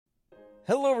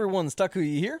Hello everyone,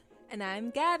 Stakuyi here. And I'm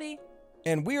Gabby.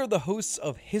 And we are the hosts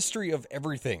of History of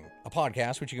Everything, a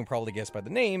podcast which you can probably guess by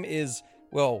the name is,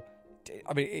 well,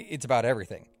 it's about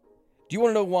everything. Do you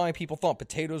want to know why people thought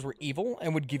potatoes were evil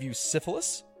and would give you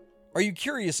syphilis? Are you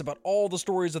curious about all the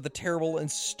stories of the terrible and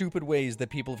stupid ways that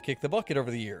people have kicked the bucket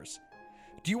over the years?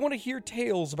 Do you want to hear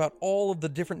tales about all of the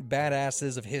different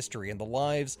badasses of history and the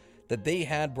lives that they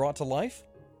had brought to life?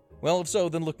 Well, if so,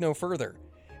 then look no further.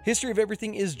 History of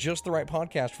Everything is just the right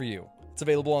podcast for you. It's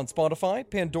available on Spotify,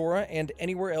 Pandora, and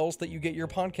anywhere else that you get your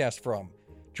podcast from.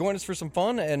 Join us for some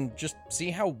fun and just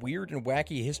see how weird and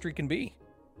wacky history can be.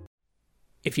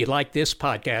 If you like this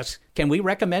podcast, can we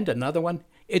recommend another one?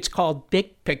 It's called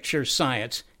Big Picture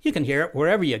Science. You can hear it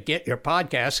wherever you get your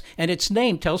podcasts, and its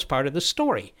name tells part of the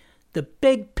story. The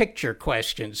big picture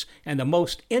questions and the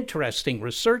most interesting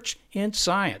research in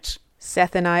science.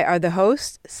 Seth and I are the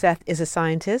hosts. Seth is a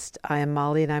scientist. I am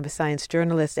Molly, and I'm a science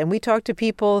journalist. And we talk to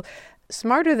people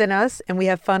smarter than us, and we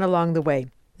have fun along the way.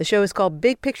 The show is called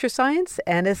Big Picture Science,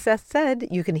 and as Seth said,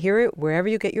 you can hear it wherever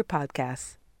you get your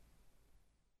podcasts.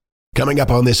 Coming up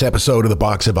on this episode of The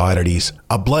Box of Oddities,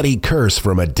 a bloody curse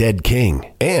from a dead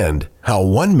king, and how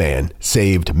one man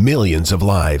saved millions of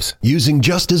lives using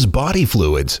just his body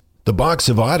fluids. The Box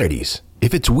of Oddities.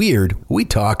 If it's weird, we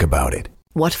talk about it.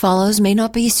 What follows may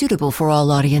not be suitable for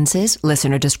all audiences.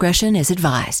 Listener discretion is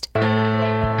advised.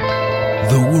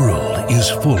 The world is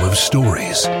full of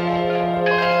stories.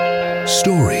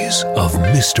 Stories of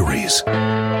mysteries,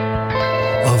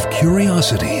 of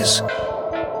curiosities,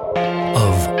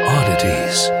 of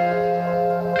oddities.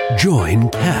 Join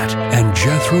Kat and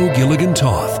Jethro Gilligan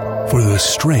Toth for the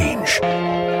strange,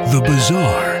 the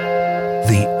bizarre,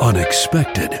 the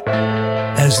unexpected,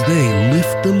 as they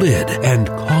lift the lid and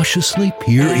cautiously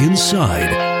peer inside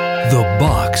the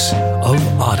Box of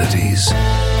Oddities.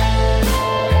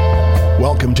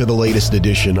 Welcome to the latest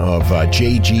edition of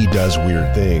JG Does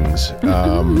Weird Things.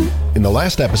 In the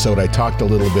last episode, I talked a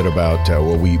little bit about,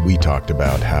 we talked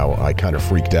about how I kind of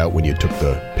freaked out when you took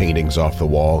the paintings off the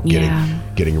wall,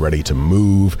 getting ready to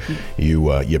move.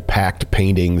 You packed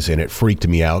paintings, and it freaked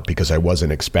me out because I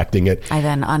wasn't expecting it. I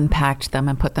then unpacked them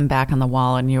and put them back on the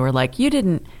wall, and you were like, you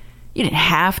didn't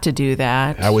have to do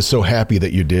that. I was so happy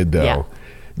that you did, though. Yeah.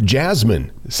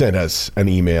 Jasmine sent us an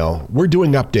email. We're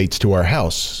doing updates to our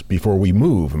house before we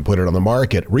move and put it on the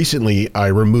market. Recently, I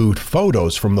removed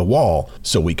photos from the wall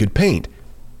so we could paint.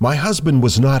 My husband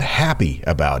was not happy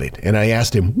about it, and I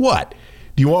asked him, "What?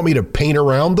 Do you want me to paint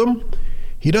around them?"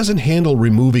 He doesn't handle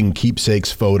removing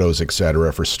keepsakes, photos,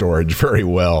 etc. for storage very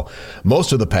well.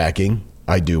 Most of the packing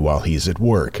I do while he's at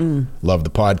work. Love the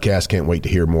podcast. Can't wait to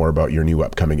hear more about your new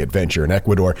upcoming adventure in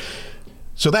Ecuador.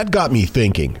 So that got me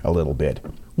thinking a little bit.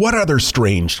 What other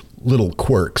strange little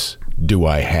quirks do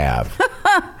I have?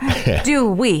 Do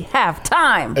we have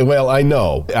time? Well, I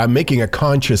know. I'm making a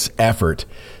conscious effort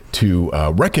to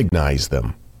recognize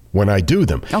them when I do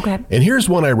them. Okay. And here's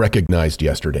one I recognized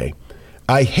yesterday.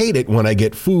 I hate it when I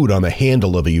get food on the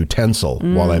handle of a utensil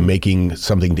while I'm making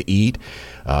something to eat.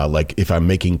 Like if I'm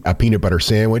making a peanut butter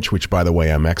sandwich, which, by the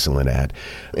way, I'm excellent at,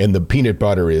 and the peanut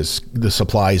butter the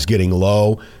supply is getting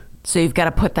low. So you've got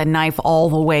to put the knife all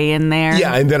the way in there.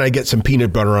 Yeah, and then I get some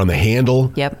peanut butter on the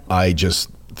handle. Yep. I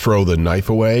just throw the knife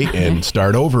away and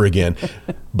start over again.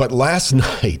 But last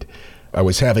night, I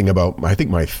was having I think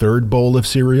my third bowl of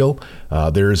cereal.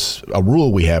 There's a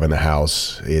rule we have in the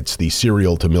house. It's the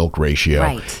cereal to milk ratio.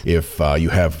 Right. If you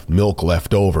have milk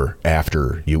left over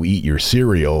after you eat your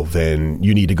cereal, then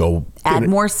you need to go add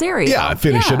more cereal. Yeah,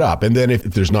 finish it up. And then if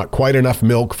there's not quite enough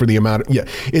milk for the amount,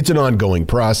 it's an ongoing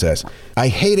process. I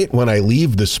hate it when I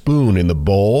leave the spoon in the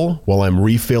bowl while I'm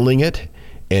refilling it.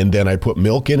 And then I put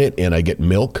milk in it and I get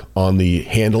milk on the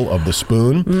handle of the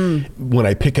spoon. When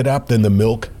I pick it up, then the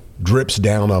milk drips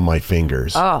down on my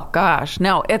fingers. Oh, gosh.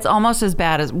 No, it's almost as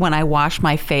bad as when I wash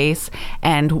my face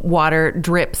and water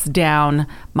drips down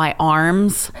my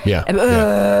arms. Yeah.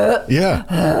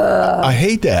 I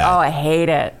hate that. Oh, I hate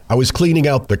it. I was cleaning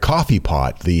out the coffee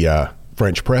pot, the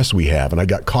French press we have, and I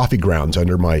got coffee grounds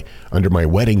under my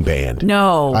wedding band.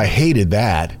 No. I hated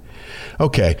that.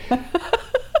 Okay.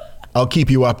 I'll keep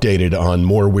you updated on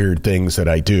more weird things that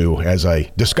I do as I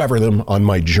discover them on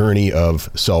my journey of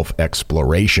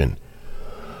self-exploration.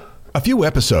 A few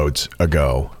episodes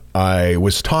ago, I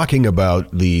was talking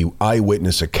about the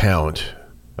eyewitness account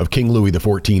of King Louis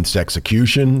XIV's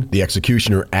execution. The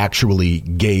executioner actually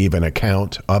gave an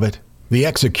account of it. The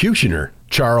executioner,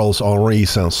 Charles-Henri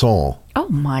Sanson. Oh,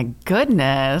 my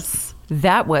goodness.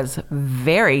 That was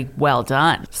very well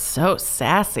done. So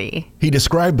sassy. He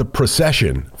described the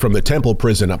procession from the temple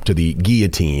prison up to the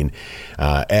guillotine.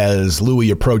 As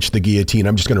Louis approached the guillotine,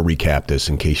 I'm just going to recap this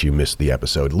in case you missed the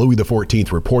episode. Louis XIV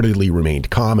reportedly remained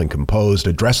calm and composed,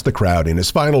 addressed the crowd, and his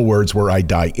final words were, "I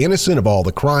die innocent of all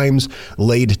the crimes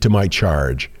laid to my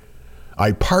charge.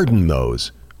 I pardon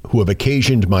those who have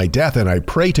occasioned my death, and I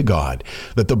pray to God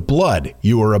that the blood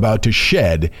you are about to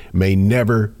shed may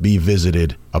never be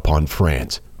visited upon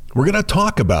France." We're going to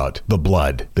talk about the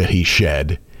blood that he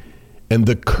shed and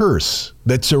the curse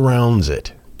that surrounds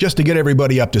it. Just to get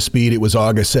everybody up to speed, it was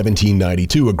August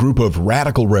 1792. A group of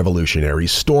radical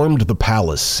revolutionaries stormed the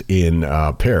palace in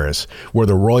Paris, where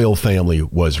the royal family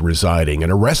was residing,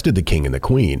 and arrested the king and the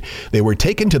queen. They were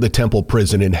taken to the Temple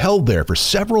prison and held there for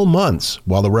several months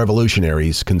while the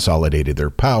revolutionaries consolidated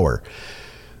their power.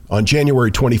 On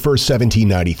January 21st,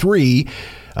 1793,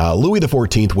 Louis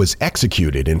XIV was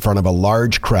executed in front of a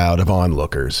large crowd of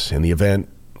onlookers, and the event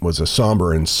was a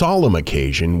somber and solemn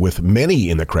occasion, with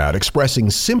many in the crowd expressing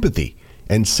sympathy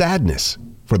and sadness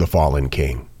for the fallen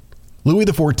king. Louis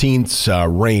XIV's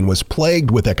reign was plagued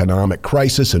with economic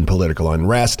crisis and political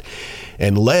unrest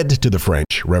and led to the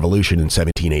French Revolution in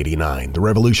 1789. The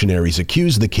revolutionaries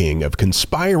accused the king of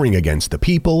conspiring against the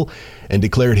people and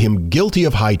declared him guilty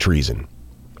of high treason.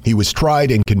 He was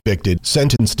tried and convicted,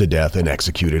 sentenced to death, and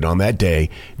executed on that day,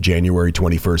 January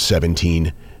 21st,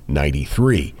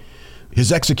 1793.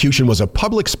 His execution was a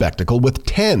public spectacle with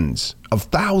tens of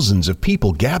thousands of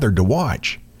people gathered to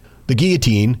watch. The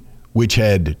guillotine, which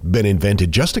had been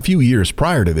invented just a few years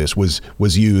prior to this, was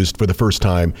used for the first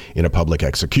time in a public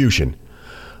execution.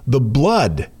 The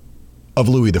blood of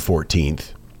Louis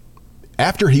XIV,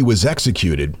 after he was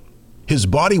executed, his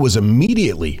body was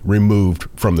immediately removed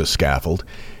from the scaffold.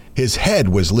 His head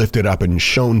was lifted up and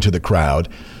shown to the crowd.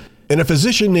 And a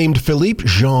physician named Philippe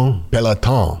Jean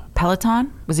Pelletan.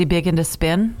 Peloton? Was he big into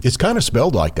spin? It's kind of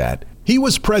spelled like that. He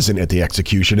was present at the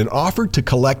execution and offered to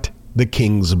collect the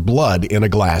king's blood in a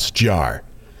glass jar.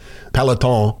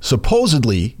 Pelletan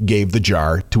supposedly gave the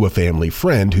jar to a family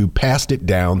friend who passed it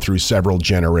down through several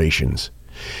generations.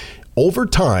 Over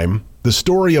time, the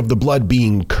story of the blood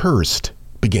being cursed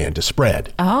began to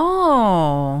spread.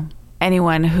 Oh.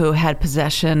 Anyone who had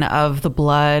possession of the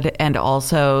blood and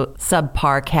also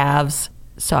subpar calves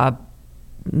saw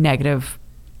negative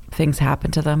things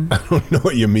happen to them. I don't know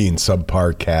what you mean,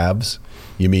 subpar calves.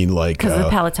 You mean like... Because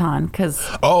of Peloton.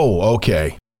 Oh,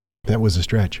 okay. That was a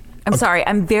stretch. I'm sorry.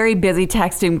 I'm very busy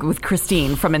texting with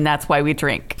Christine from And That's Why We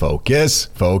Drink. Focus.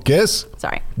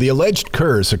 Sorry. The alleged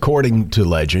curse, according to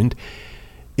legend,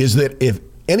 is that if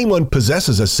anyone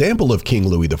possesses a sample of King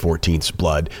Louis XIV's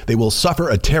blood, they will suffer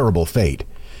a terrible fate.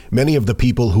 Many of the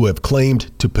people who have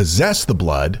claimed to possess the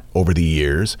blood over the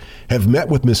years have met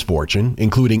with misfortune,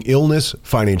 including illness,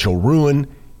 financial ruin,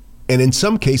 and in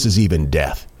some cases even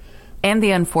death. And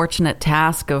the unfortunate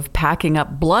task of packing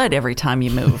up blood every time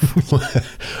you move.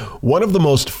 One of the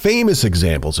most famous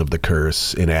examples of the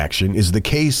curse in action is the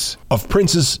case of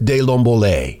Princess de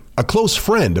Lambollay, a close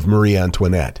friend of Marie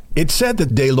Antoinette. It's said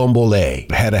that de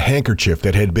Lambollay had a handkerchief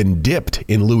that had been dipped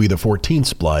in Louis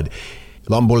XIV's blood.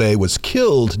 Lambollay was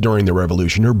killed during the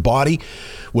Revolution. Her body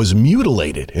was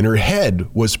mutilated and her head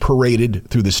was paraded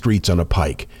through the streets on a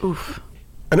pike. Oof.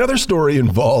 Another story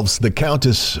involves the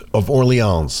Countess of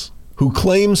Orleans, who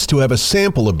claims to have a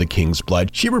sample of the king's blood.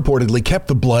 She reportedly kept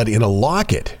the blood in a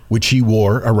locket, which she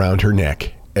wore around her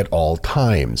neck at all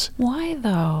times. Why,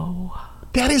 though?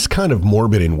 That is kind of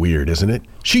morbid and weird, isn't it?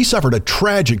 She suffered a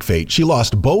tragic fate. She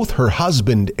lost both her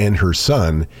husband and her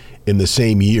son in the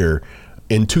same year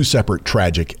in two separate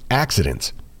tragic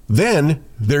accidents. Then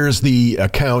there's the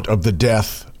account of the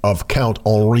death of Count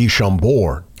Henri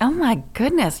Chambord. Oh my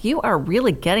goodness, you are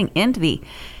really getting into the...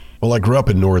 Well, I grew up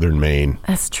in northern Maine.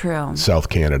 That's true. South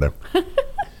Canada.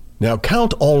 Now,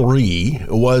 Count Henri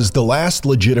was the last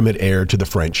legitimate heir to the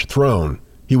French throne.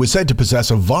 He was said to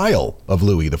possess a vial of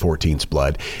Louis XIV's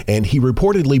blood, and he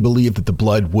reportedly believed that the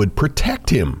blood would protect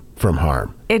him from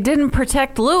harm. It didn't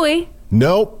protect Louis.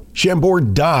 No,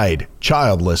 Chambord died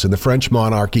childless, and the French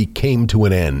monarchy came to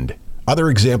an end. Other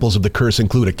examples of the curse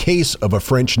include a case of a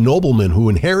French nobleman who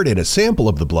inherited a sample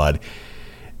of the blood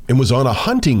and was on a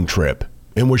hunting trip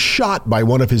and was shot by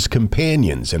one of his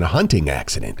companions in a hunting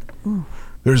accident. Oof.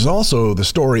 There's also the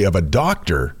story of a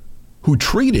doctor who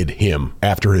treated him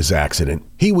after his accident.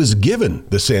 He was given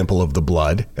the sample of the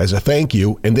blood as a thank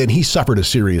you, and then he suffered a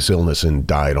serious illness and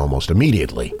died almost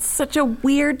immediately. It's such a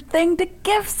weird thing to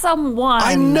give someone.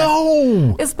 I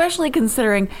know! Especially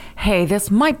considering, hey,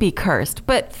 this might be cursed,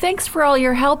 but thanks for all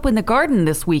your help in the garden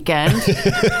this weekend.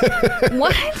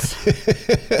 What?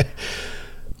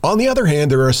 On the other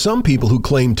hand, there are some people who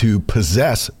claim to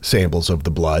possess samples of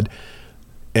the blood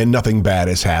and nothing bad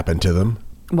has happened to them.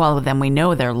 Well, then we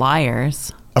know they're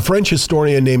liars. A French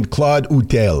historian named Claude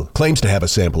Houtel claims to have a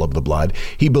sample of the blood.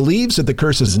 He believes that the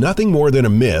curse is nothing more than a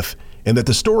myth and that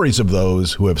the stories of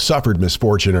those who have suffered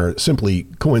misfortune are simply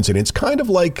coincidence, kind of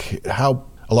like how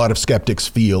a lot of skeptics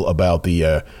feel about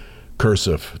the curse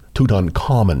of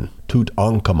Tutankhamun.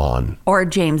 Or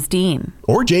James Dean.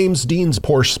 Or James Dean's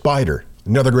Porsche Spyder.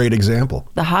 Another great example.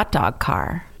 The hot dog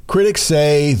car. Critics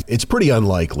say it's pretty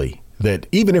unlikely that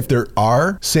even if there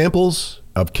are samples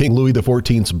of King Louis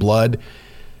XIV's blood,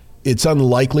 it's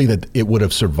unlikely that it would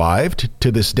have survived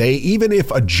to this day. Even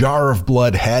if a jar of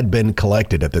blood had been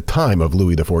collected at the time of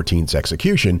Louis XIV's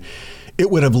execution, it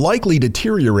would have likely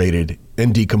deteriorated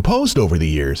and decomposed over the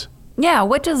years. Yeah,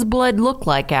 what does blood look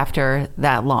like after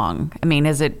that long? I mean,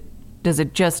 does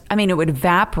it just, it would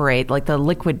evaporate like the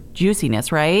liquid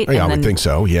juiciness, right? Yeah, I would think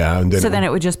so, yeah. And then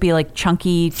it would just be like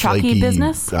chunky, chalky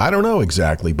business? I don't know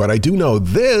exactly, but I do know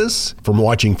this from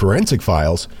watching Forensic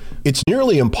Files. It's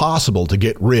nearly impossible to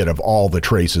get rid of all the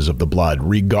traces of the blood,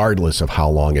 regardless of how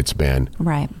long it's been.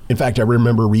 Right. In fact, I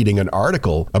remember reading an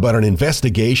article about an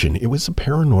investigation. It was a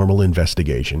paranormal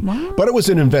investigation. Wow. But it was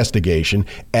an investigation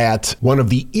at one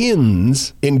of the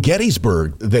inns in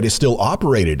Gettysburg that is still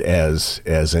operated as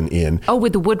an inn. Oh,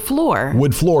 with the wood floor.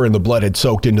 Wood floor, and the blood had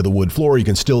soaked into the wood floor. You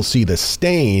can still see the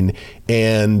stain,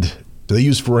 and they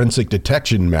used forensic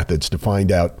detection methods to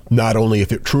find out not only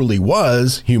if it truly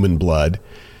was human blood,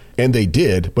 and they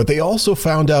did, but they also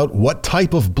found out what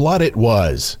type of blood it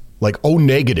was, like O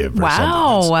negative or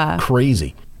something. That's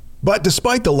crazy. But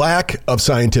despite the lack of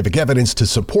scientific evidence to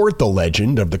support the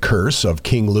legend of the curse of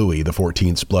King Louis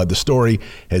XIV's blood, the story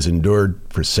has endured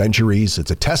for centuries.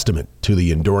 It's a testament to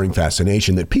the enduring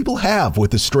fascination that people have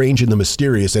with the strange and the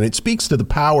mysterious, and it speaks to the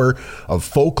power of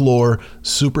folklore,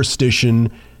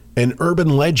 superstition, and urban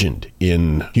legend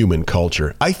in human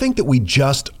culture. I think that we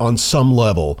just, on some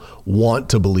level, want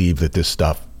to believe that this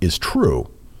stuff is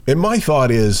true. And my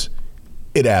thought is,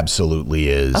 it absolutely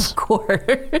is. Of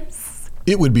course.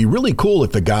 It would be really cool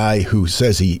if the guy who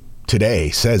says he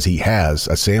has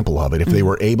a sample of it, if they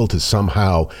were able to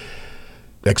somehow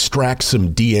extract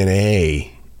some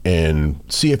DNA and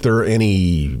see if there are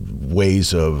any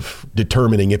ways of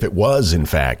determining if it was, in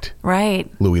fact,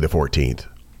 right, Louis XIV.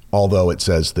 Although it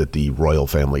says that the royal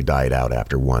family died out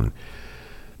after one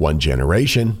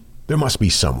generation, there must be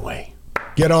some way.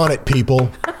 Get on it, people.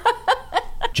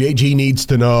 JG needs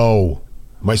to know.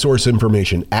 My source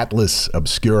information, Atlas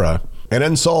Obscura and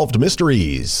Unsolved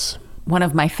Mysteries. One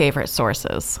of my favorite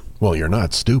sources. Well, you're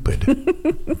not stupid.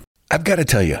 I've got to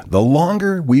tell you, the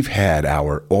longer we've had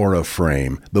our Aura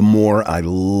frame, the more I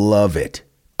love it.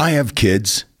 I have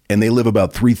kids, and they live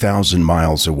about 3,000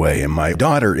 miles away, and my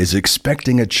daughter is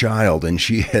expecting a child, and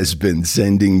she has been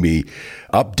sending me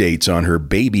updates on her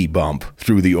baby bump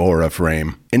through the Aura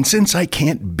frame. And since I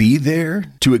can't be there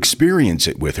to experience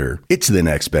it with her, it's the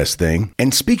next best thing.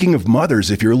 And speaking of mothers,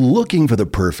 if you're looking for the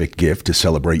perfect gift to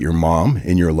celebrate your mom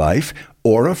in your life,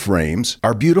 Aura frames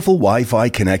are beautiful Wi-Fi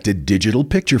connected digital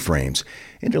picture frames.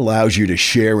 It allows you to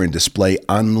share and display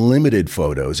unlimited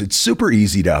photos. It's super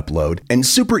easy to upload and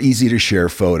super easy to share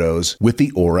photos with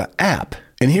the Aura app.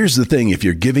 And here's the thing, if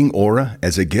you're giving Aura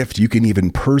as a gift, you can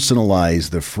even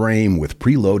personalize the frame with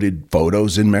preloaded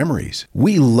photos and memories.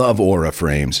 We love Aura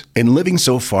frames, and living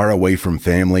so far away from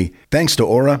family, thanks to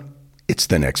Aura, it's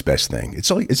the next best thing.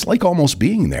 It's like almost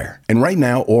being there. And right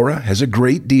now, Aura has a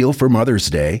great deal for Mother's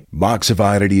Day. Box of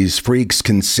Oddities freaks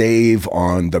can save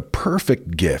on the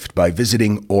perfect gift by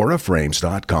visiting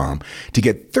auraframes.com to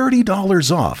get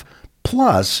 $30 off,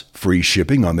 plus free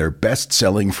shipping on their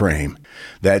best-selling frame.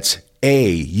 That's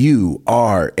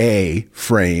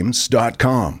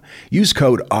AURAFrames.com. Use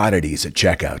code oddities at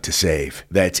checkout to save.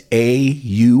 That's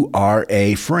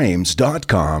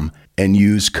AURAFrames.com and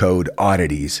use code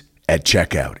oddities at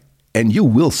checkout, and you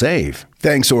will save.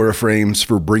 Thanks, Aura Frames,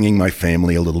 for bringing my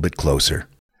family a little bit closer.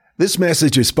 This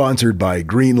message is sponsored by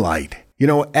Greenlight. You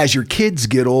know, as your kids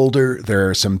get older, there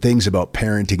are some things about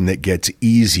parenting that gets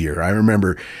easier. I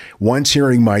remember once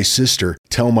hearing my sister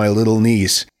tell my little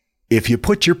niece, "If you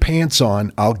put your pants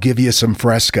on, I'll give you some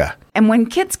Fresca." And when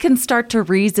kids can start to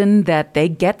reason that they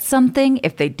get something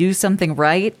if they do something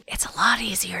right, it's a lot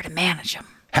easier to manage them.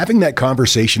 Having that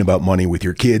conversation about money with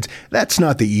your kids, that's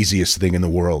not the easiest thing in the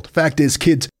world. Fact is,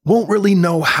 kids won't really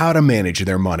know how to manage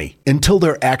their money until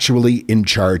they're actually in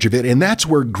charge of it, and that's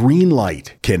where Greenlight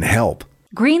can help.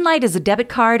 Greenlight is a debit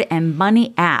card and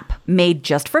money app made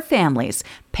just for families,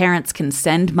 Parents can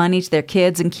send money to their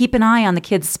kids and keep an eye on the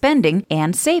kids' spending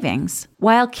and savings,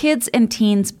 while kids and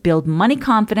teens build money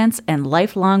confidence and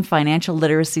lifelong financial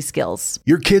literacy skills.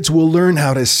 Your kids will learn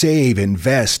how to save,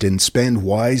 invest, and spend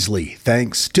wisely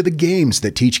thanks to the games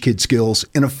that teach kids skills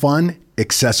in a fun,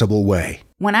 accessible way.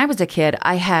 When I was a kid,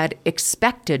 I had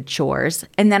expected chores,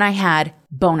 and then I had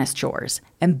bonus chores.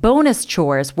 And bonus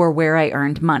chores were where I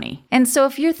earned money. And so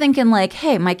if you're thinking like,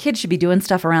 hey, my kids should be doing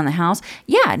stuff around the house,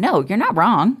 yeah, no, you're not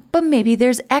wrong. But maybe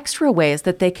there's extra ways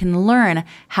that they can learn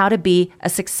how to be a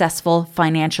successful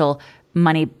financial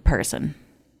money person.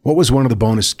 What was one of the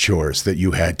bonus chores that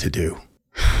you had to do?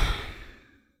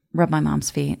 Rub my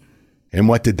mom's feet. And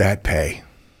what did that pay?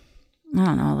 I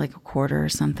don't know, like a quarter or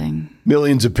something.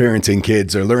 Millions of parents and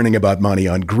kids are learning about money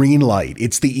on Greenlight.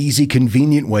 It's the easy,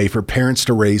 convenient way for parents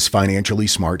to raise financially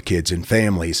smart kids and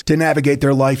families to navigate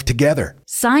their life together.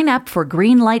 Sign up for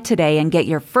Greenlight today and get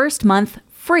your first month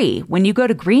free when you go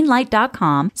to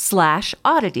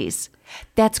greenlight.com/oddities.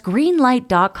 That's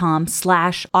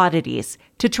greenlight.com/oddities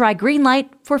to try Greenlight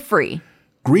for free.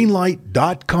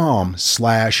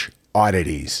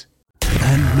 Greenlight.com/oddities.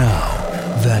 And now,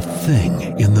 that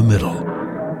thing in the middle.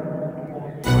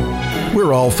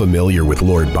 We're all familiar with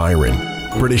Lord Byron,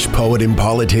 British poet and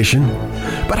politician.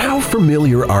 But how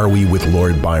familiar are we with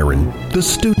Lord Byron, the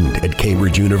student at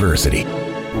Cambridge University?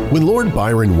 When Lord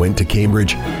Byron went to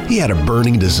Cambridge, he had a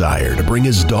burning desire to bring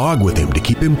his dog with him to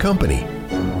keep him company.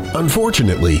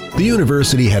 Unfortunately, the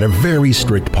university had a very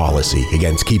strict policy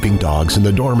against keeping dogs in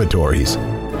the dormitories.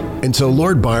 And so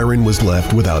Lord Byron was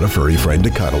left without a furry friend to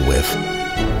cuddle with.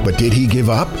 But did he give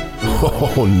up?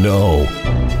 Oh no.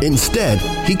 Instead,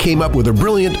 he came up with a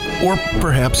brilliant, or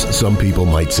perhaps some people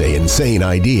might say insane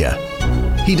idea.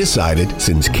 He decided,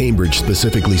 since Cambridge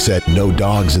specifically said no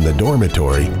dogs in the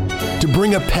dormitory, to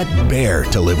bring a pet bear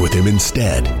to live with him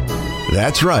instead.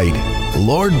 That's right,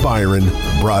 Lord Byron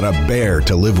brought a bear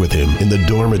to live with him in the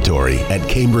dormitory at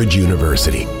Cambridge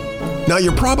University. Now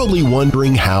you're probably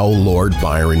wondering how Lord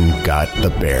Byron got the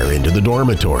bear into the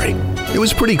dormitory. It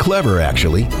was pretty clever,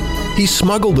 actually. He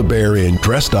smuggled the bear in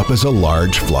dressed up as a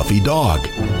large, fluffy dog.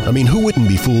 I mean, who wouldn't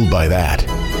be fooled by that?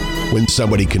 When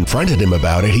somebody confronted him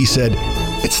about it, he said,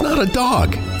 "It's not a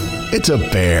dog, it's a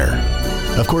bear."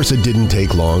 Of course, it didn't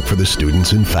take long for the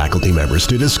students and faculty members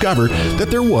to discover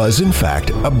that there was, in fact,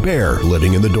 a bear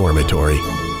living in the dormitory.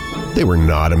 They were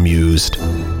not amused.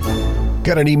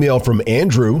 Got an email from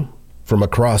Andrew from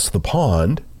across the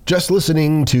pond. Just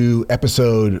listening to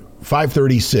episode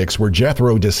 536 where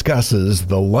Jethro discusses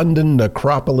the London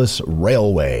Necropolis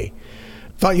Railway.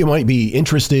 Thought you might be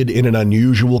interested in an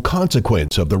unusual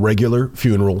consequence of the regular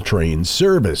funeral train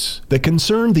service that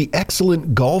concerned the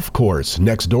excellent golf course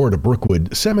next door to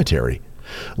Brookwood Cemetery.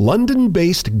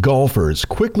 London-based golfers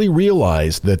quickly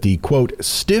realized that the, quote,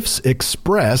 Stiffs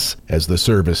Express, as the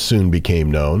service soon became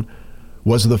known,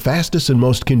 was the fastest and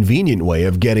most convenient way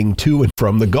of getting to and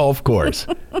from the golf course.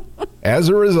 As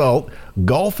a result,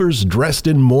 golfers dressed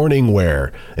in morning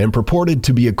wear and purported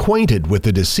to be acquainted with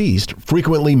the deceased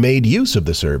frequently made use of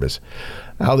the service.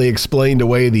 How they explained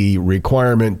away the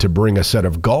requirement to bring a set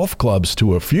of golf clubs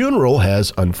to a funeral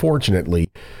has, unfortunately,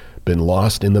 been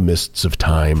lost in the mists of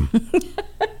time.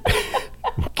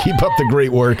 Keep up the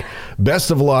great work.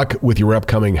 Best of luck with your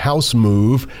upcoming house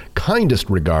move. Kindest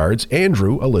regards,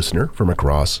 Andrew, a listener from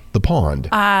across the pond.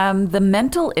 The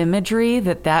mental imagery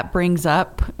that brings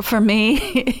up for me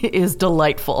is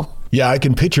delightful. Yeah, I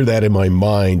can picture that in my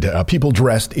mind. People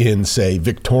dressed in, say,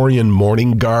 Victorian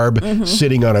morning garb,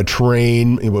 sitting on a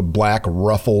train in a black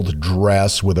ruffled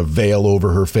dress with a veil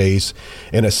over her face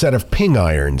and a set of ping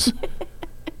irons.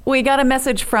 We got a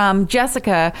message from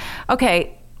Jessica.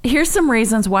 Okay, here's some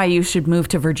reasons why you should move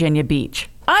to Virginia Beach.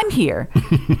 I'm here.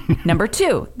 Number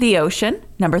 2, the ocean.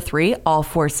 Number 3, all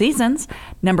 4 seasons.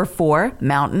 Number 4,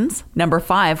 mountains. Number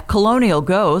 5, colonial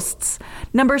ghosts.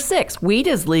 Number 6, weed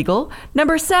is legal.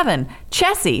 Number 7,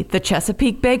 Chessie, the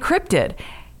Chesapeake Bay cryptid.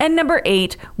 And number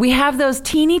 8, we have those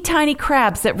teeny tiny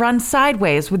crabs that run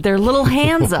sideways with their little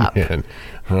hands up. Man.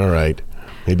 All right.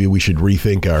 Maybe we should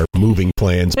rethink our moving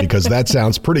plans because that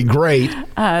sounds pretty great.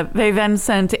 They then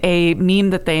sent a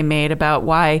meme that they made about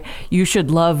why you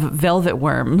should love velvet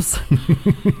worms.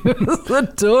 It's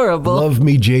adorable. Love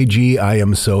me, JG. I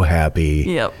am so happy.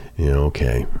 Yep. Yeah,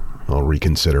 okay. I'll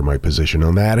reconsider my position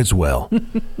on that as well.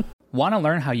 Want to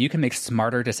learn how you can make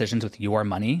smarter decisions with your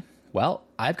money? Well,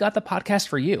 I've got the podcast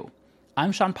for you.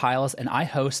 I'm Sean Piles, and I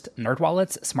host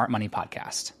NerdWallet's Smart Money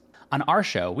Podcast. On our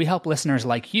show, we help listeners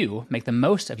like you make the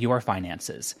most of your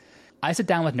finances. I sit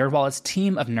down with NerdWallet's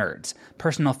team of nerds,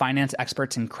 personal finance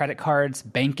experts in credit cards,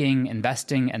 banking,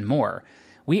 investing, and more.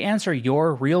 We answer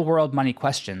your real-world money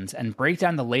questions and break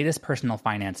down the latest personal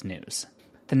finance news.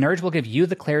 The Nerds will give you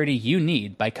the clarity you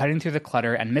need by cutting through the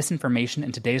clutter and misinformation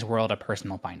in today's world of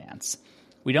personal finance.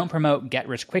 We don't promote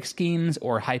get-rich-quick schemes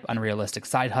or hype unrealistic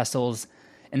side hustles.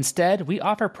 Instead, we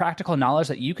offer practical knowledge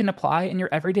that you can apply in your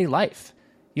everyday life.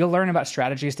 You'll learn about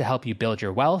strategies to help you build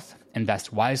your wealth,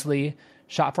 invest wisely,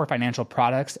 shop for financial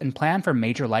products, and plan for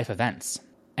major life events.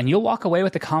 And you'll walk away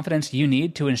with the confidence you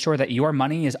need to ensure that your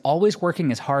money is always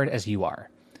working as hard as you are.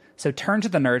 So turn to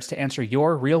the Nerds to answer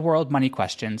your real-world money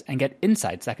questions and get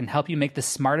insights that can help you make the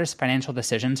smartest financial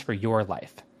decisions for your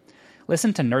life.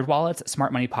 Listen to NerdWallet's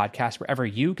Smart Money Podcast wherever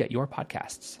you get your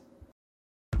podcasts.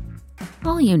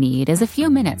 All you need is a few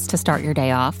minutes to start your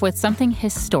day off with something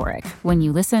historic when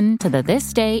you listen to the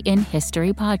This Day in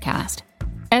History podcast.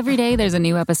 Every day there's a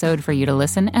new episode for you to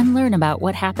listen and learn about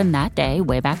what happened that day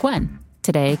way back when.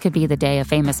 Today could be the day a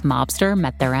famous mobster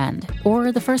met their end,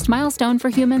 or the first milestone for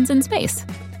humans in space.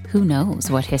 Who knows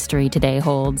what history today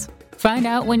holds? Find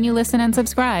out when you listen and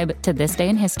subscribe to This Day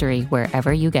in History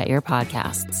wherever you get your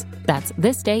podcasts. That's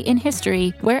This Day in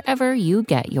History wherever you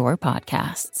get your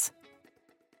podcasts.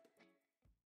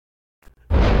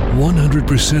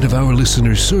 100% of our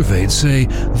listeners surveyed say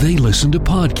they listen to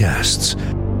podcasts.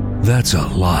 That's a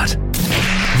lot.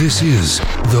 This is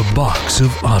The Box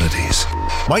of Oddities.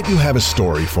 Might you have a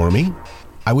story for me?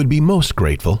 I would be most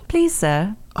grateful. Please,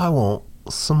 sir. I want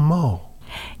some more.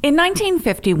 In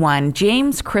 1951,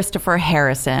 James Christopher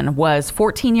Harrison was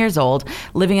 14 years old,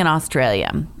 living in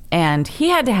Australia, and he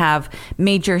had to have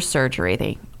major surgery.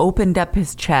 They opened up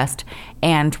his chest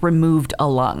and removed a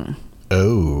lung.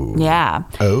 Oh. Yeah.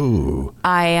 Oh.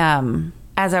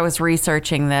 As I was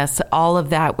researching this, all of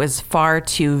that was far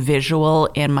too visual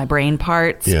in my brain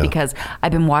parts because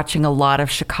I've been watching a lot of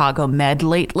Chicago Med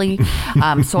lately.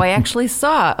 So I actually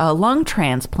saw a lung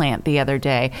transplant the other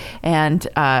day. And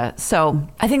so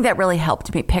I think that really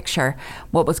helped me picture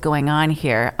what was going on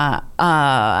here.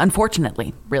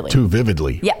 Unfortunately, really. Too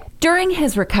vividly. Yeah. During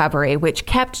his recovery, which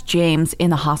kept James in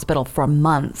the hospital for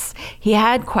months, he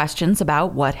had questions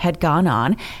about what had gone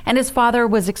on, and his father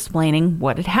was explaining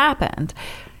what had happened.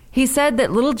 He said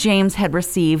that little James had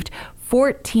received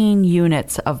 14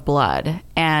 units of blood,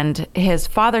 and his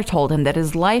father told him that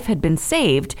his life had been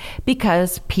saved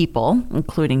because people,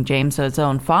 including James's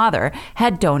own father,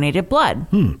 had donated blood.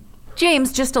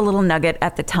 James, just a little nugget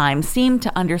at the time, seemed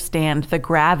to understand the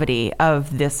gravity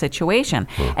of this situation,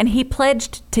 and he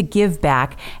pledged to give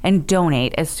back and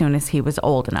donate as soon as he was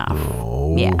old enough.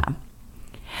 Oh. Yeah.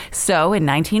 So in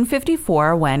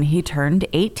 1954, when he turned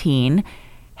 18,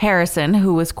 Harrison,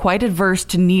 who was quite adverse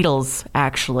to needles,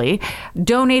 actually,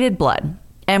 donated blood.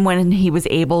 And when he was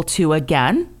able to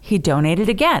again, he donated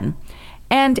again.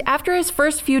 And after his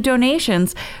first few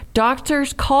donations,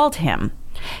 doctors called him.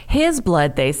 His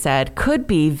blood, they said, could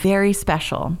be very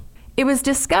special. It was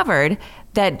discovered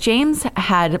that James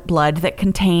had blood that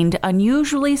contained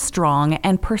unusually strong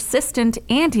and persistent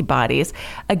antibodies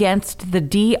against the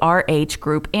DRH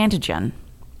group antigen.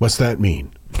 What's that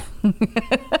mean?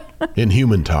 In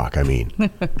human talk, I mean.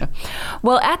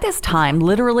 Well, at this time,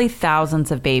 literally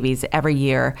thousands of babies every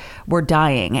year were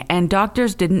dying, and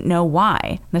doctors didn't know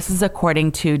why. This is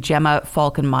according to Gemma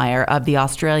Falkenmeyer of the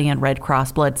Australian Red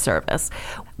Cross Blood Service.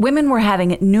 Women were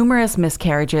having numerous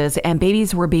miscarriages, and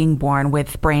babies were being born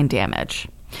with brain damage.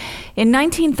 In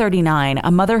 1939, a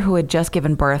mother who had just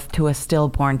given birth to a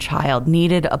stillborn child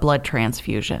needed a blood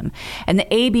transfusion, and the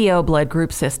ABO blood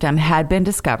group system had been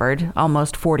discovered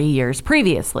almost 40 years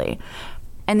previously.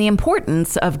 And the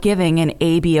importance of giving an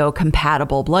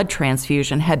ABO-compatible blood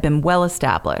transfusion had been well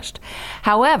established.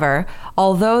 However,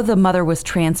 although the mother was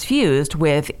transfused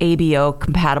with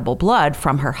ABO-compatible blood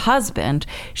from her husband,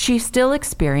 she still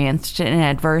experienced an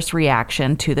adverse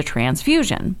reaction to the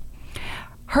transfusion.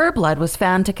 Her blood was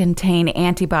found to contain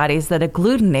antibodies that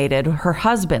agglutinated her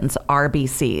husband's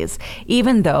RBCs,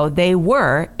 even though they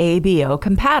were ABO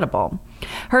compatible.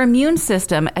 Her immune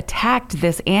system attacked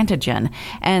this antigen,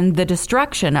 and the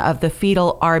destruction of the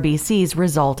fetal RBCs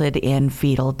resulted in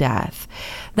fetal death.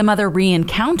 The mother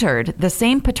re-encountered the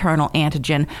same paternal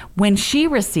antigen when she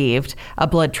received a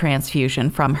blood transfusion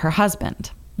from her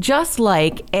husband. Just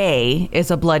like A is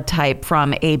a blood type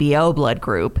from ABO blood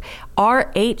group,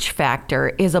 Rh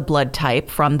factor is a blood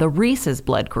type from the Rhesus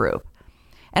blood group.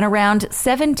 And around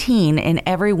 17 in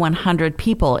every 100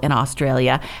 people in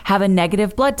Australia have a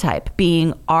negative blood type.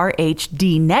 Being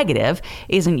Rhd negative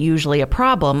isn't usually a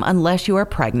problem unless you are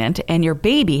pregnant and your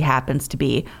baby happens to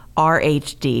be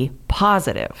Rhd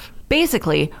positive.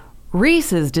 Basically,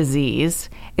 Reese's disease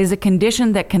is a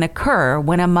condition that can occur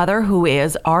when a mother who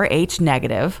is Rh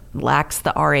negative, lacks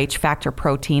the Rh factor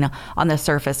protein on the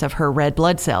surface of her red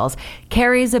blood cells,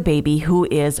 carries a baby who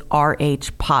is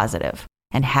Rh positive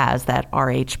and has that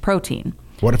Rh protein.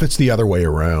 What if it's the other way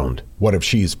around? What if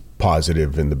she's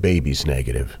positive and the baby's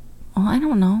negative? Well, I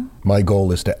don't know. My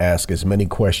goal is to ask as many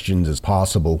questions as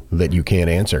possible that you can't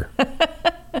answer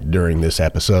during this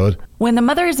episode. When the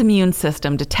mother's immune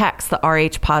system detects the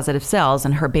Rh positive cells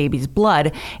in her baby's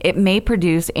blood, it may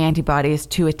produce antibodies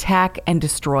to attack and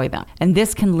destroy them. And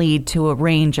this can lead to a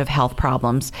range of health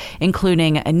problems,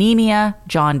 including anemia,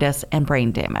 jaundice, and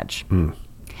brain damage.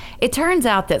 It turns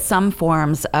out that some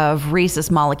forms of rhesus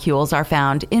molecules are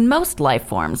found in most life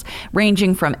forms,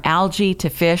 ranging from algae to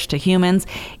fish to humans.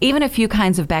 Even a few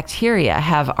kinds of bacteria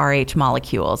have Rh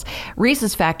molecules.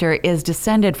 Rhesus factor is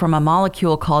descended from a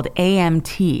molecule called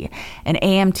AMT, and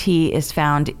AMT is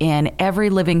found in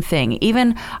every living thing,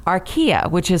 even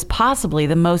archaea, which is possibly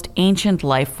the most ancient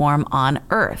life form on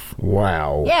Earth.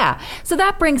 Wow. Yeah, so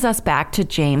that brings us back to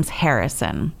James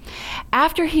Harrison.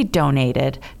 After he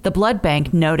donated, the blood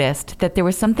bank noticed that there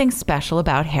was something special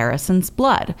about Harrison's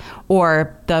blood,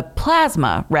 or the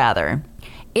plasma, rather.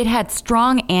 It had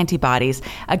strong antibodies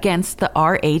against the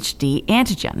RHD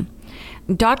antigen.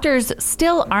 Doctors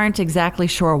still aren't exactly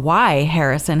sure why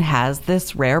Harrison has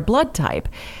this rare blood type.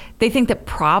 They think that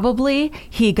probably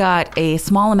he got a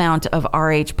small amount of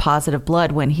Rh positive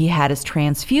blood when he had his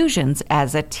transfusions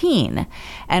as a teen.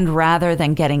 And rather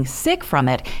than getting sick from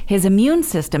it, his immune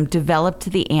system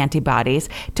developed the antibodies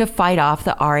to fight off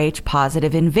the Rh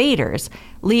positive invaders,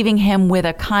 leaving him with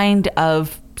a kind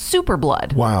of super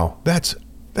blood. Wow, that's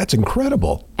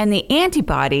incredible. And the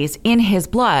antibodies in his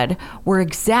blood were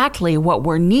exactly what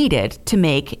were needed to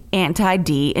make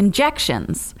anti-D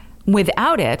injections.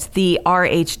 Without it, the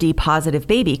RHD positive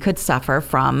baby could suffer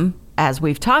from, as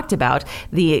we've talked about,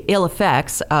 the ill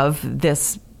effects of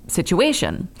this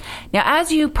situation. Now,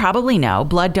 as you probably know,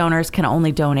 blood donors can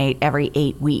only donate every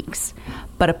 8 weeks,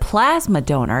 but a plasma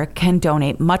donor can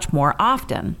donate much more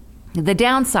often. The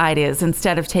downside is,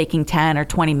 instead of taking 10 or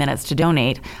 20 minutes to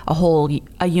donate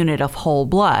a unit of whole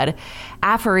blood,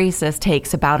 apheresis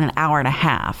takes about an hour and a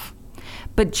half.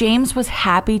 But James was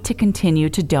happy to continue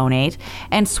to donate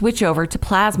and switch over to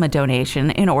plasma donation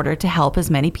in order to help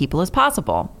as many people as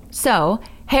possible. So,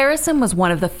 Harrison was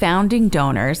one of the founding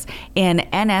donors in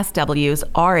NSW's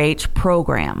RH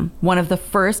program, one of the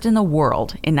first in the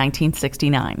world in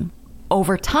 1969.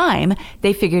 Over time,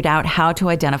 they figured out how to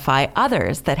identify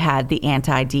others that had the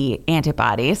anti-D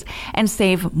antibodies and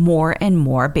save more and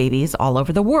more babies all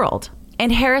over the world.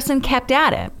 And Harrison kept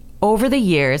at it. Over the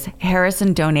years,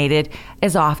 Harrison donated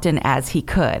as often as he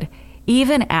could.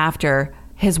 Even after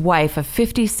his wife of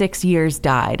 56 years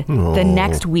died, the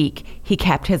next week he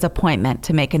kept his appointment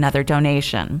to make another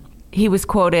donation. He was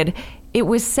quoted, "It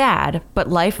was sad, but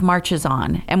life marches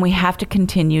on, and we have to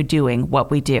continue doing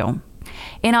what we do."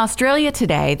 In Australia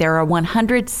today, there are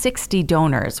 160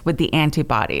 donors with the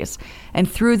antibodies, and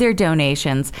through their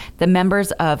donations, the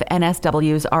members of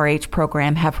NSW's RH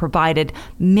program have provided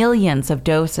millions of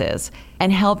doses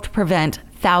and helped prevent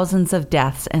thousands of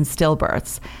deaths and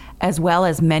stillbirths, as well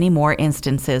as many more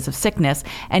instances of sickness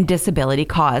and disability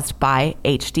caused by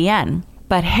HDN.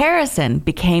 But Harrison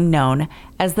became known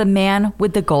as the man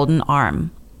with the golden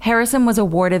arm. Harrison was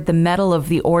awarded the Medal of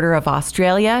the Order of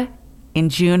Australia in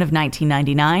June of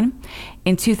 1999.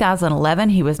 In 2011,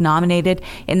 he was nominated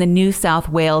in the New South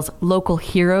Wales Local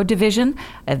Hero Division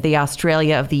of the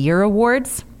Australia of the Year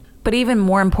Awards. But even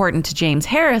more important to James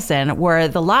Harrison were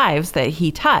the lives that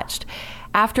he touched.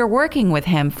 After working with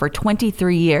him for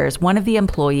 23 years, one of the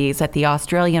employees at the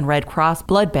Australian Red Cross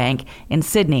Blood Bank in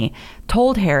Sydney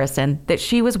told Harrison that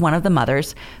she was one of the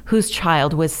mothers whose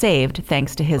child was saved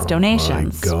thanks to his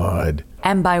donations. Oh, my God.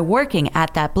 And by working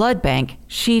at that blood bank,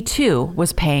 she too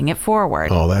was paying it forward.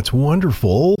 Oh, that's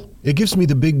wonderful. It gives me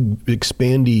the big,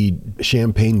 expandy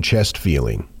champagne chest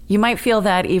feeling. You might feel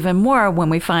that even more when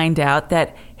we find out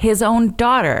that his own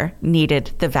daughter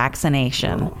needed the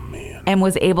vaccination. Oh, man. And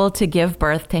was able to give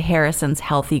birth to Harrison's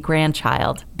healthy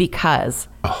grandchild because,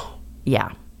 yeah.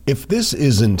 If this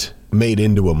isn't made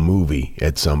into a movie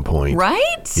at some point.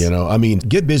 Right? You know, I mean,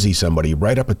 get busy, somebody.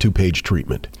 Write up a 2-page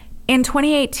treatment. In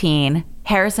 2018,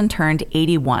 Harrison turned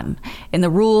 81, and the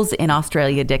rules in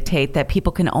Australia dictate that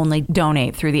people can only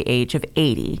donate through the age of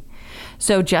 80.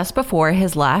 So just before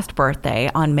his last birthday,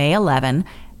 on May 11,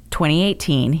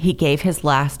 2018, he gave his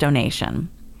last donation.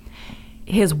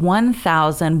 his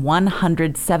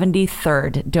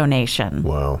 1,173rd donation.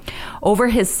 Wow. Over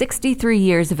his 63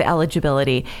 years of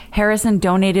eligibility, Harrison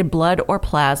donated blood or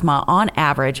plasma on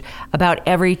average about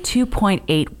every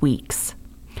 2.8 weeks.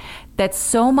 That's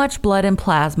so much blood and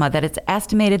plasma that it's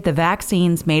estimated the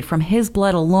vaccines made from his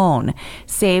blood alone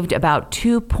saved about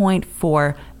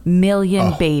 2.4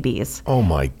 million babies from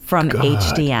God.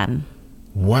 HDN.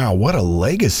 Wow, what a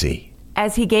legacy.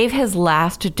 As he gave his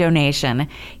last donation,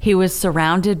 he was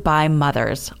surrounded by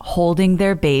mothers holding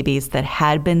their babies that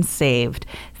had been saved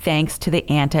thanks to the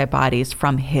antibodies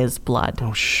from his blood.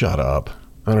 Oh, shut up.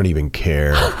 I don't even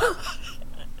care. I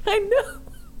know.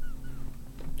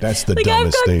 That's the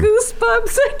dumbest thing. I've got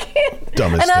goosebumps. I can't.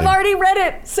 Dumbest and I've thing. already read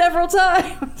it several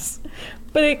times.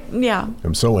 But yeah.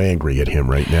 I'm so angry at him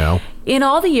right now. In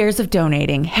all the years of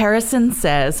donating, Harrison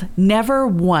says never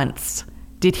once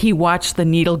did he watch the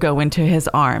needle go into his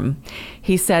arm.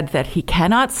 He said that he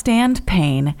cannot stand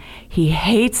pain, he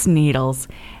hates needles,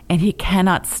 and he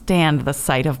cannot stand the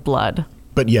sight of blood.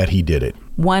 But yet he did it.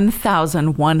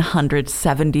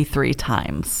 1,173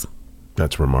 times.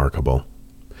 That's remarkable.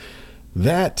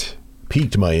 That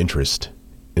piqued my interest.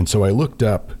 And so I looked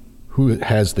up who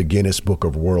has the Guinness Book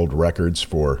of World Records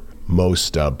for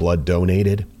most blood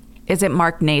donated. Is it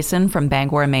Mark Nason from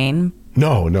Bangor, Maine?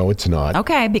 No, it's not.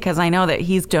 Okay, because I know that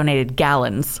he's donated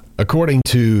gallons. According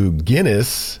to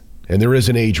Guinness, and there is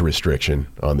an age restriction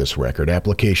on this record,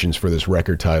 applications for this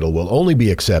record title will only be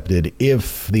accepted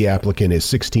if the applicant is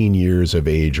 16 years of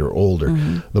age or older.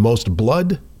 Mm-hmm. The most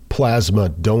blood plasma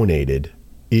donated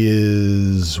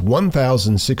is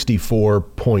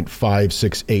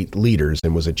 1,064.568 liters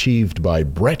and was achieved by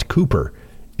Brett Cooper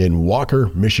in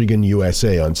Walker, Michigan,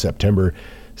 USA on September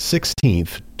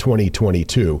 16th,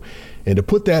 2022. And to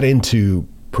put that into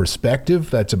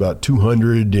perspective, that's about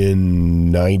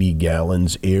 290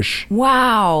 gallons-ish.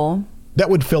 Wow. That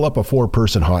would fill up a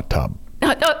 4-person hot tub.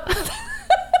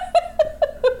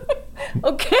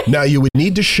 Okay. Now, you would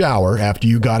need to shower after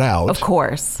you got out. Of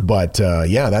course. But,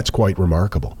 yeah, that's quite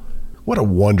remarkable. What a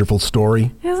wonderful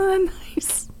story. Isn't that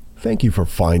nice? Thank you for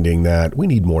finding that. We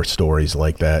need more stories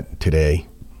like that today.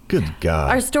 Good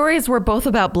God. Our stories were both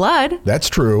about blood. That's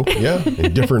true. Yeah,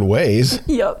 in different ways.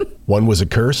 Yep. One was a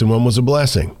curse and one was a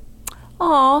blessing.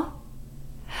 Aw.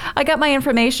 I got my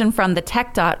information from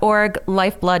thetech.org,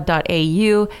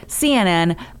 lifeblood.au,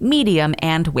 CNN, Medium,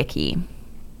 and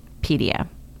Wikipedia,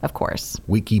 of course.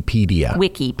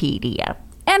 Wikipedia.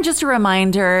 And just a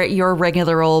reminder, your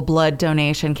regular old blood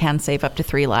donation can save up to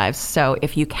 3 lives. So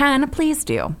if you can, please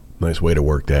do. Nice way to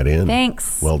work that in.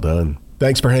 Thanks. Well done.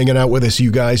 Thanks for hanging out with us,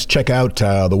 you guys. Check out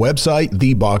the website,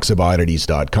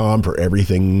 theboxofoddities.com, for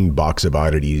everything Box of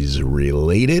Oddities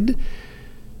related.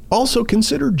 Also,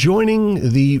 consider joining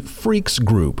the Freaks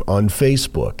group on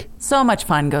Facebook. So much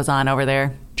fun goes on over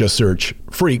there. Just search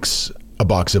Freaks, a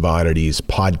Box of Oddities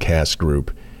podcast group,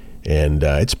 and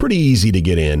it's pretty easy to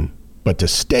get in. But to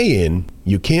stay in,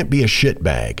 you can't be a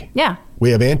shitbag. Yeah. We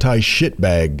have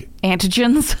anti-shitbag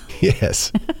antigens.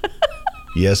 Yes.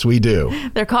 Yes, we do.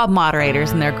 They're called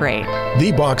moderators, and they're great.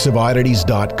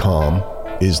 Theboxofoddities.com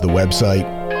is the website.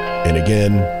 And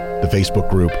again, the Facebook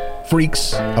group,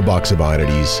 Freaks, a Box of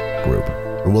Oddities group.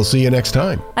 And we'll see you next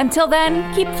time. Until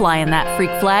then, keep flying that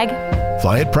freak flag.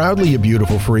 Fly it proudly, you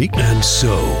beautiful freak. And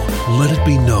so, let it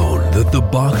be known that the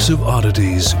Box of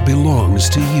Oddities belongs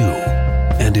to you,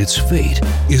 and its fate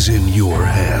is in your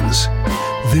hands.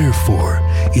 Therefore,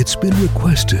 it's been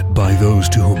requested by those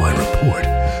to whom I report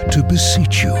to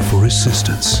beseech you for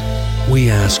assistance. We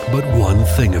ask but one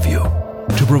thing of you,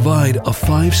 to provide a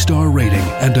 5-star rating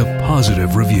and a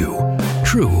positive review.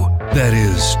 True, that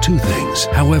is 2 things.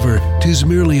 However, 'tis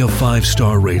merely a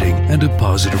 5-star rating and a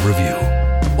positive review.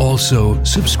 Also,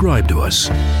 subscribe to us.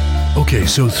 Okay,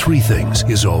 so 3 things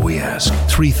is all we ask.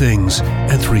 3 things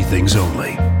and 3 things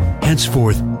only.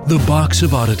 Henceforth, the Box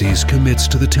of Oddities commits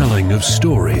to the telling of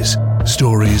stories.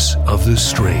 Stories of the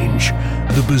strange,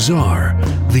 the bizarre,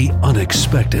 the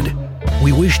unexpected.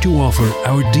 We wish to offer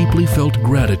our deeply felt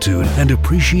gratitude and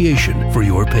appreciation for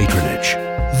your patronage.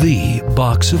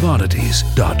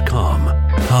 TheBoxOfOddities.com.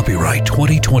 Copyright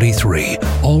 2023.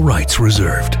 All rights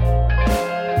reserved.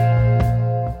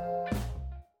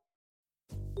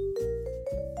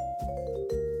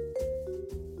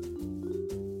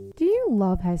 Do you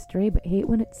love history but hate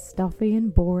when it's stuffy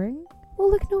and boring? Well,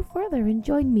 look no further and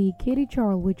join me, Katie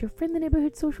Charlwood, your friendly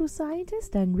neighbourhood social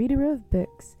scientist and reader of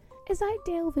books, as I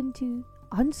delve into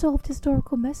unsolved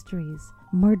historical mysteries,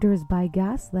 murders by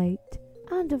gaslight,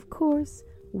 and of course,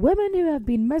 women who have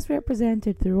been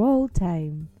misrepresented through all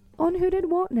time. On Who Did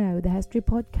What Now, the history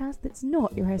podcast that's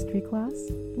not your history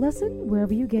class. Listen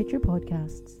wherever you get your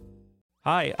podcasts.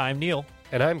 Hi, I'm Neil.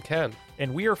 And I'm Ken.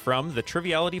 And we are from the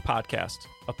Triviality Podcast,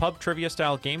 a pub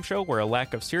trivia-style game show where a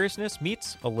lack of seriousness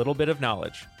meets a little bit of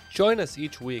knowledge. Join us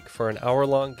each week for an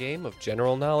hour-long game of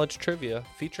general knowledge trivia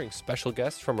featuring special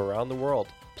guests from around the world,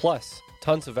 plus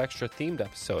tons of extra themed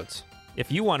episodes.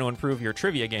 If you want to improve your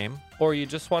trivia game, or you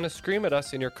just want to scream at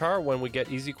us in your car when we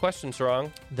get easy questions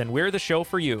wrong, then we're the show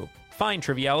for you. Find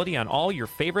Triviality on all your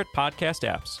favorite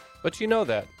podcast apps. But you know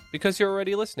that, because you're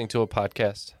already listening to a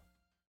podcast.